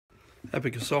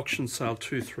Abacus Auction Sale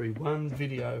 231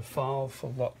 video file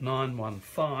for lot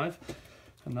 915,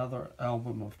 another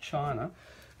album of China,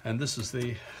 and this is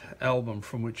the album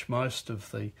from which most of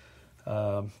the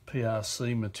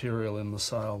PRC material in the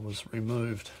sale was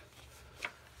removed,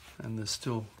 and there's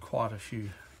still quite a few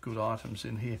good items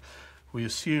in here. We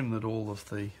assume that all of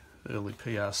the early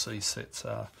PRC sets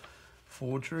are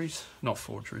forgeries, not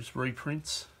forgeries,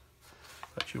 reprints,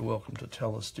 but you're welcome to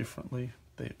tell us differently.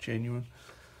 They're genuine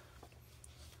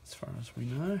as far as we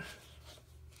know.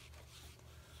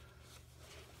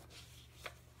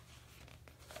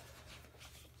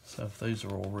 So if these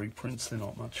are all reprints, they're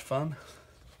not much fun.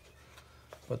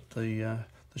 But the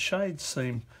shades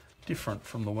seem different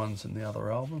from the ones in the other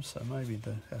albums, so maybe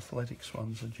the athletics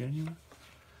ones are genuine.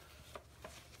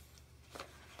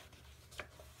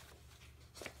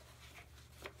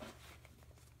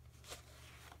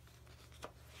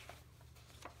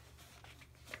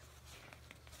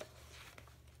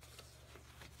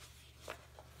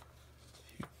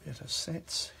 Better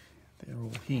sets, they're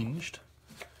all hinged.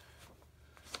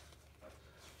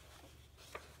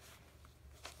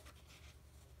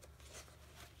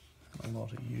 And a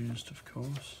lot are used, of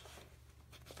course.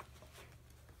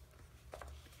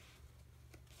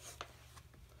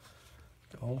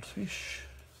 Goldfish.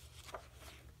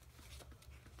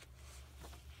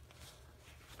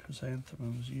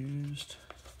 Chrysanthemums used.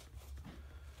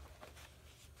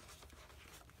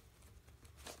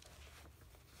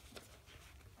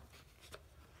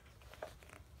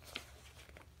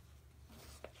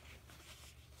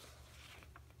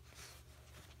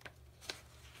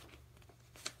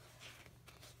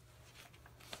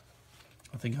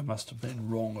 I think I must have been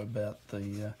wrong about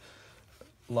the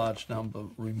large number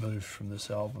removed from this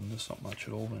album. There's not much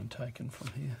at all been taken from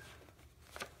here.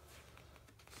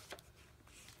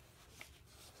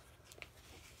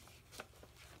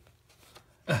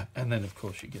 And then of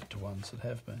course you get to ones that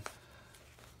have been.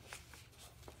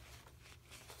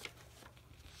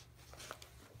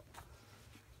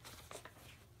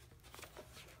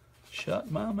 Shut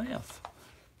my mouth.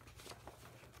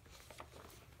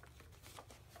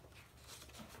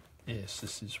 Yes,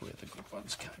 this is where the good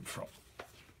ones came from.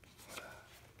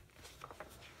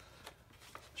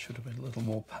 Should have been a little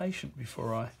more patient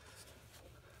before I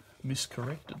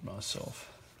miscorrected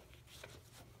myself.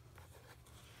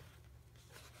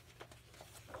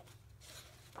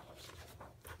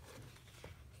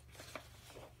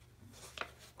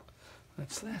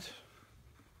 That's that.